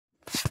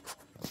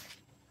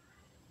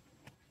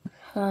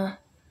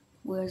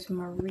Where's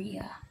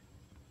Maria?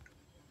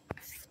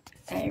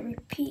 I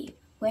repeat,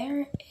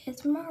 where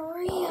is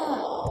Maria?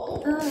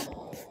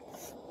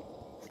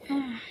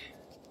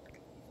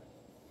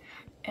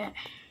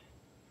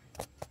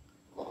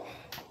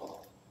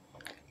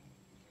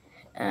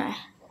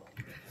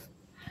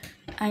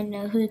 I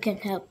know who can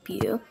help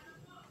you.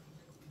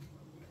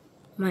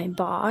 My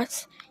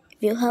boss.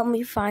 If you help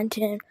me find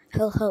him,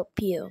 he'll help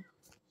you.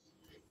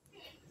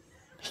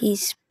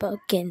 He's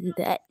spoken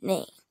that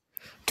name.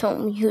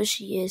 Told me who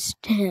she is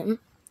to him.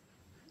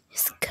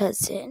 His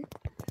cousin.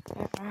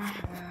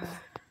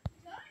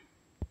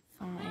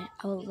 Fine,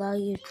 I'll allow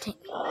you to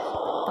take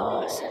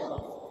boss.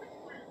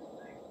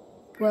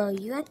 Well,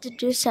 you have to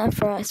do something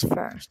for us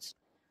first.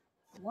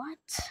 What?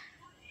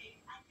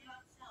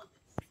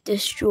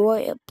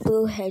 Destroy a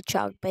blue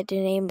hedgehog by the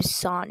name of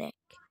Sonic.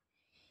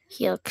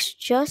 He looks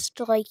just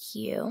like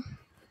you.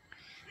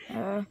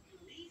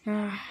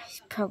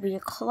 He's probably a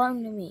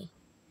clone to me.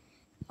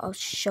 I'll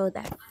show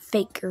that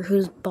faker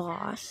who's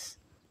boss.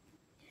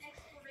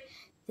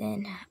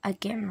 Then I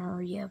get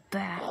Maria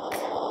back.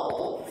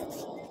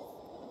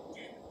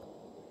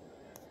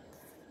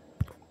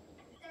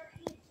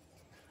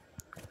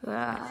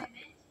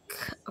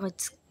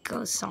 Let's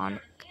go,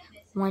 Sonic.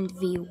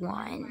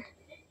 1v1.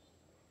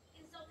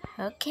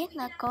 Okay,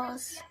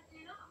 Knuckles.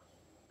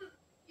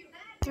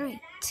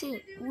 3, 2,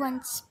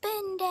 1,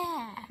 spin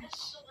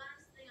dash.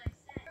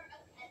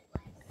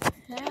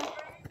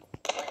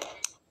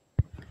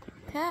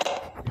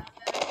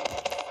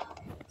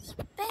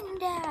 Spin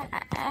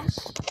dash.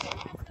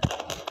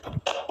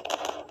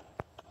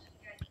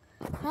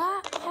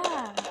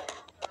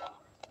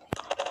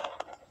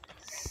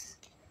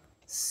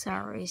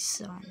 Sorry,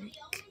 Sonic,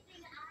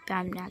 but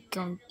I'm not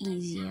going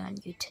easy on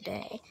you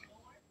today.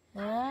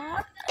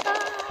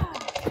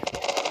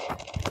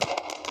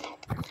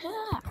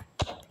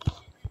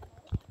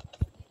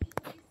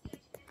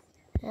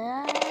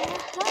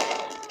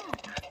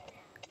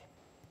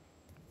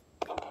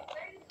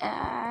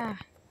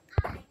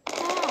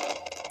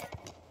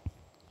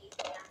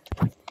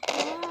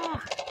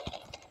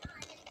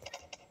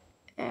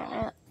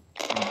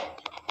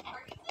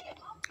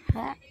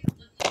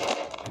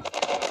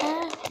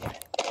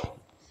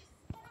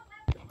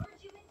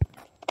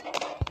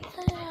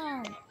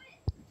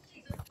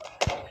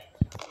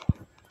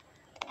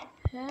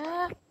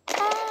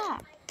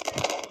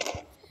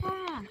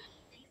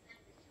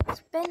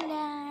 Spin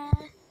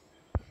dash.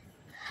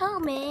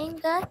 Homing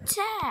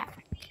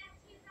attack.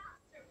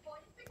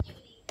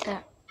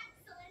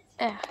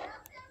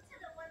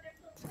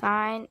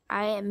 Fine,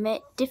 I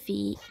admit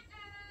defeat.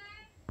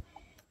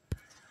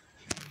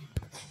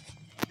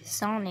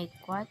 Sonic,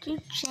 why'd you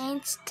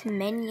change to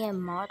Mini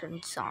and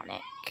Modern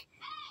Sonic?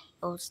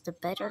 It was the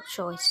better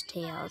choice,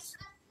 Tails.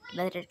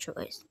 Better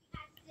choice.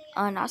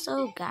 And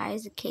also,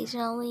 guys,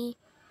 occasionally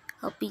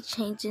I'll be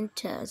changing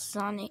to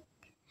Sonic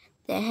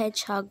the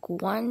Hedgehog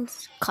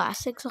 1's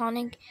Classic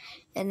Sonic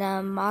and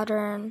a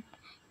Modern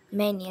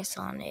Mania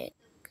Sonic.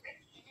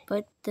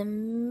 But the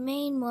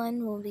main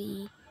one will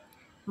be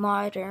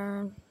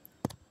Modern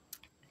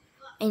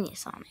Mania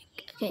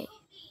Sonic. Okay,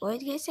 what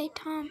did you say,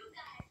 Tom?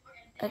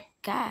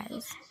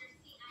 Guys,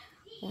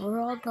 we're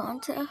all going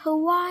to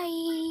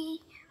Hawaii.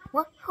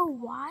 What,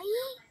 Hawaii?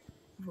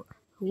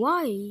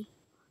 Hawaii?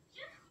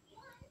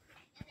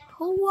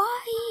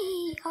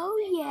 Hawaii! Oh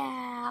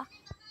yeah!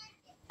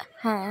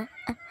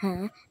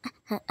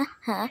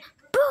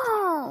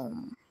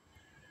 Boom!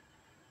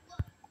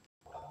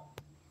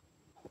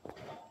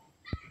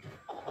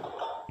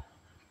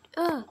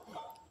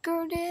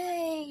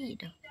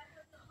 Grenade!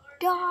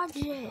 Dodge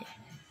it!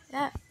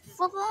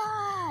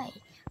 Fly!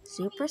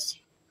 Super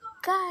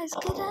guys,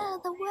 get out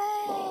of the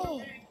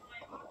way!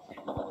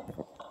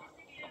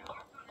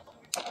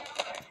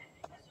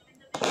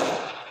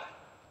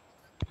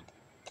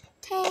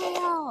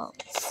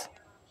 Tails!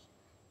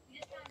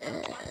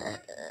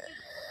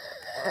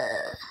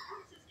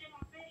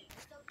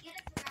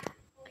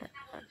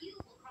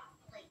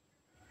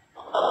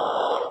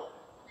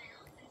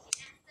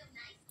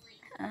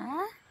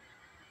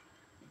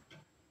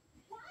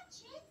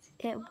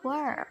 It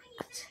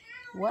worked.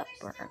 What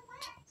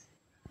worked?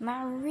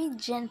 My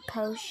regen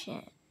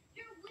potion.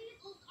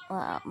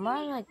 Well,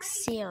 more like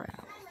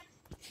serum.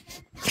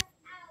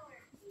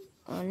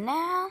 Well,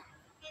 now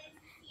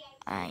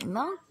I'm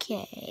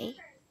okay.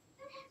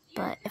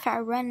 But if I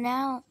run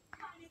out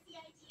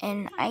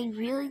and I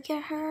really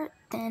get hurt,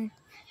 then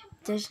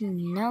there's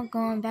no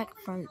going back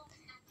from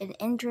an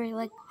injury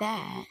like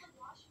that.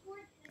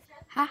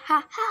 Ha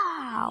ha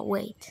ha!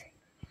 Wait,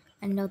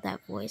 I know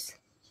that voice.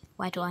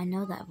 Why do I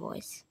know that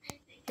voice?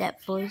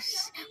 That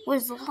voice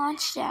was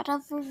launched out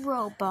of a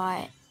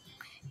robot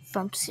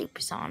from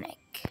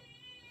Supersonic.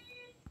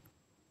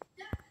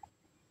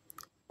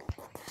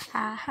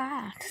 Ha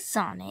ha,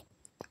 Sonic.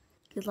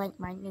 You like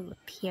my new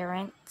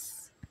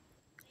appearance?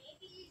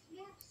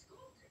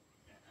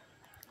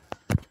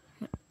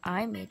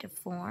 I made a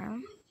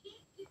form.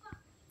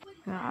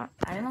 I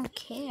don't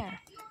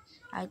care.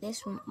 I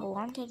just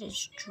want to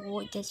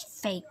destroy this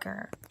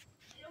faker.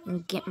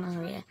 and get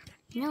Maria.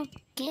 No,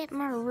 get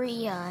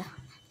Maria,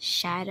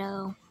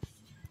 Shadow.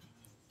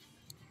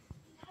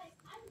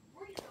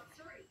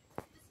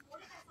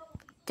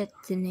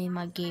 That's the name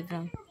I gave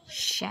him,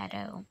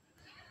 Shadow.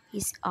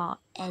 He's all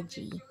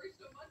edgy.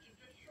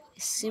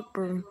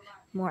 Super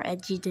more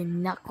edgy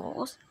than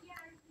Knuckles.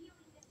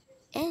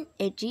 And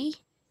edgy.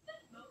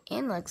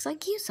 And looks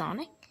like you,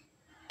 Sonic.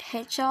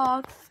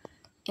 Hedgehog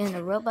and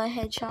a robot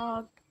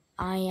hedgehog.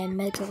 I am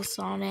Metal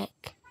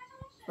Sonic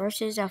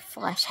versus a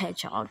flesh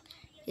hedgehog.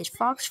 His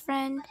fox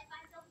friend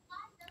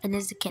and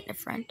his echidna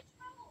friend.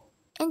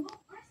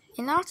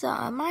 And also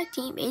on my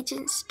team,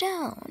 Agent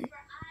Stone.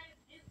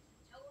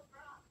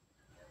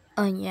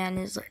 Oh yeah,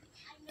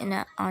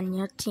 and on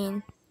your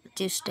team,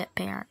 two step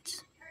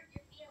parents.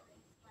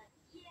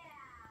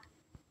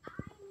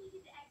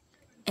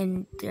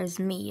 And there's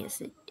me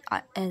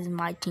as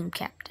my team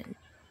captain.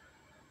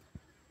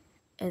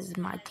 As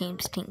my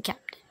team's team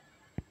captain.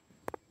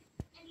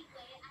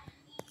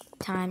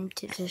 Time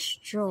to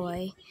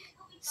destroy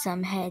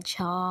some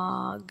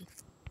hedgehog.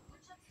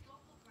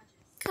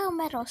 Go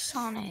Metal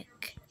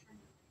Sonic.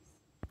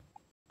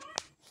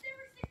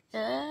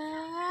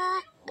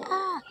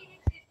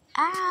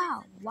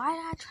 Ow! Why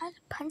did I try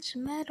to punch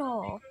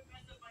metal?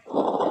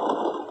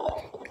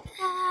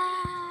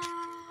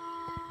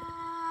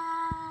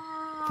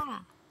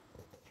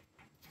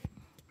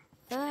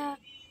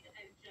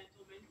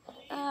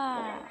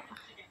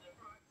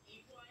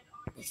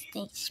 This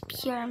thing's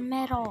pure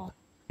metal.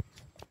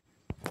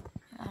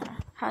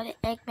 How did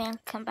Eggman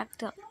come back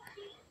to?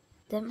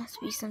 There must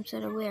be some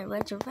sort of weird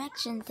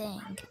resurrection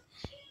thing.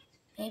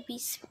 Maybe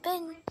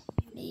spin.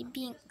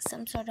 Maybe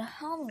some sort of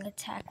homing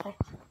attack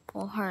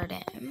will hurt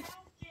him.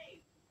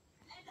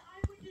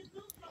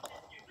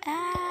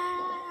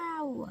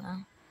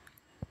 Ow!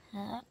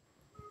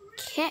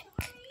 Kick.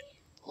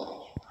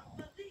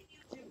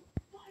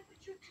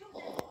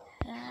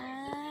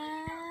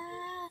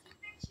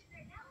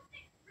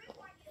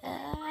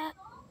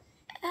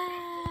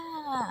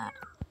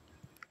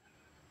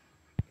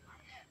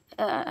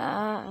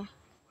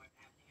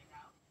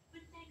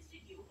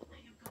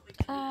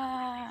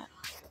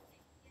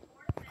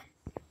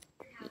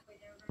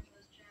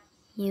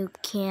 You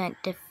can't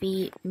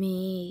defeat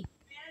me.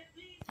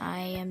 I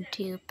am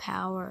too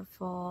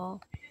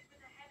powerful.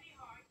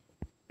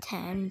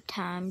 10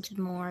 times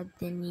more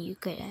than you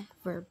could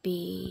ever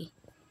be.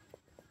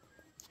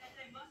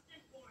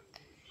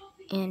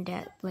 And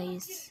at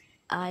least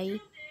I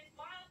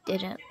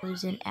didn't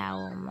lose an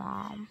owl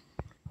mom.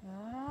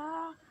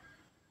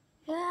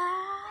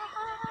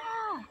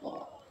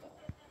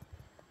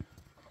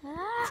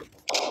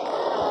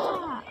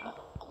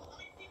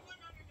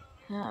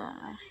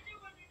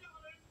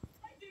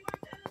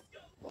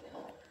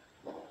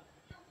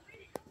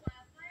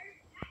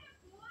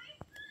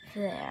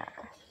 There.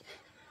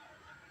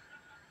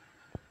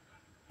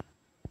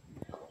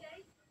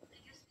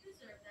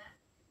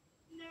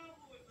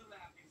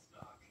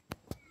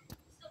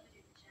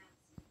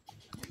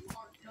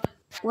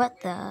 What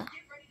the?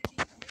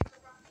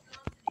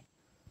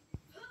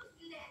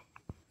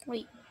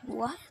 Wait,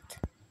 what?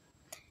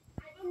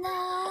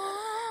 No!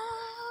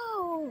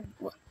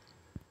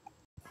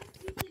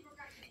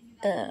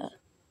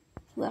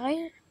 Why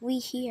are we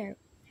here?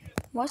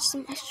 What's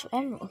the extra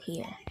emerald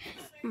here?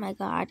 Oh my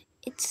god,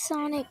 it's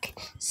Sonic!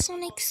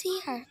 Sonic's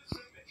here!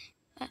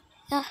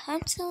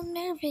 I'm so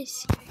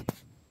nervous.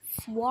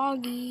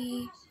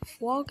 Froggy,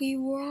 Froggy,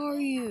 where are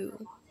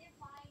you?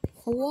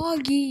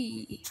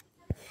 Froggy!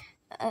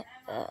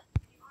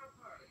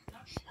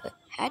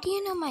 How do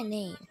you know my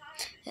name?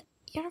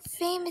 You're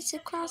famous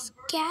across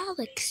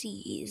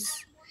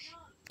galaxies.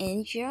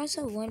 And you're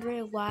also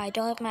wondering why I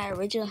don't have my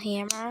original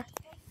hammer?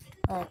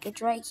 Look,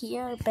 it's right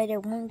here, but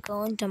it won't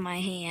go into my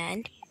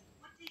hand.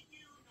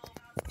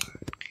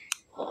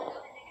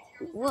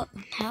 What?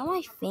 How am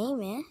I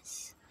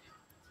famous?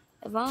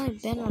 I've only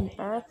been on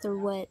Earth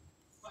for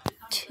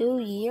 2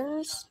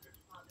 years?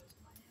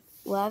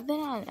 Well, I've been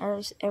on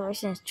Earth ever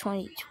since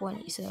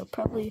 2020, so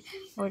probably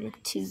more than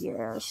 2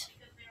 years.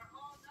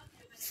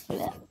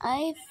 But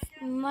I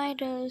might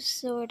have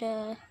sort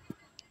of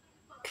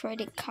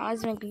created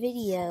cosmic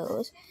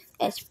videos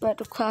that spread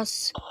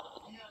across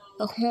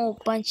a whole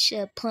bunch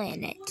of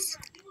planets.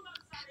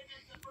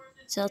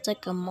 So it's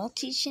like a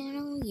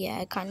multi-channel?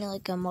 Yeah, kind of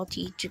like a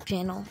multi-YouTube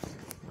channel.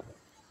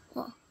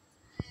 Well,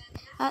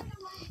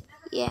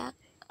 yeah.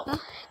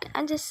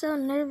 I'm just so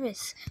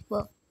nervous.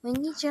 Well, we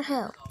need your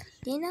help.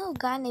 Do you know a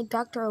guy named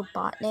Dr.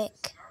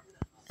 Robotnik?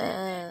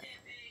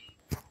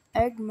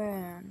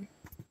 Eggman.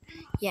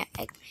 Yeah,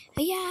 I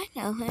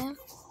know him.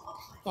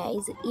 Yeah,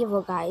 he's an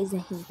evil guy,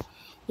 isn't he?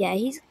 Yeah,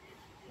 he's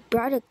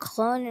brought a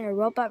clone and a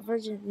robot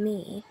version of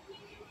me.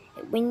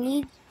 We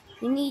need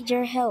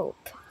your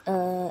help.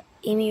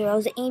 Amy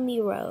Rose.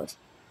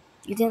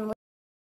 You can